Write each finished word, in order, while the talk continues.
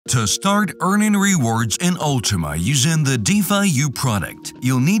To start earning rewards in Ultima using the DeFi-U product,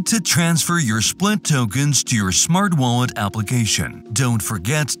 you'll need to transfer your split tokens to your smart wallet application. Don't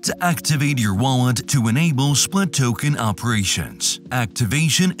forget to activate your wallet to enable split token operations.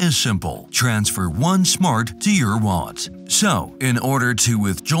 Activation is simple. Transfer one smart to your wallet. So, in order to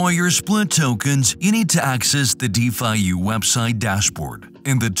withdraw your split tokens, you need to access the DeFi-U website dashboard.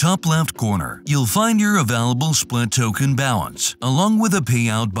 In the top left corner, you'll find your available split token balance, along with a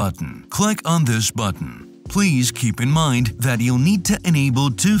payout button. Click on this button. Please keep in mind that you'll need to enable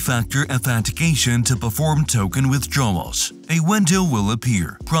two-factor authentication to perform token withdrawals. A window will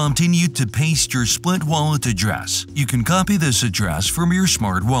appear, prompting you to paste your split wallet address. You can copy this address from your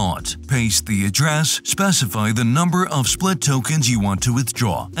smart wallet. Paste the address, specify the number of split tokens you want to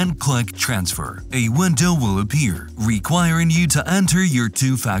withdraw, and click Transfer. A window will appear, requiring you to enter your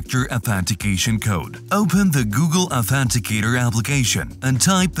two-factor authentication code. Open the Google Authenticator application and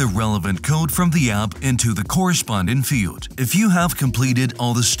type the relevant code from the app into the corresponding field. If you have completed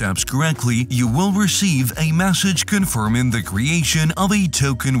all the steps correctly, you will receive a message confirming the creation of a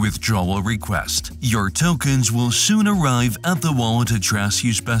token withdrawal request. Your tokens will soon arrive at the wallet address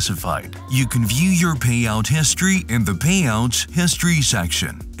you specified. You can view your payout history in the Payouts History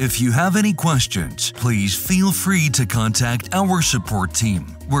section. If you have any questions, please feel free to contact our support team.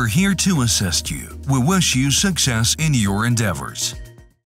 We're here to assist you. We wish you success in your endeavors.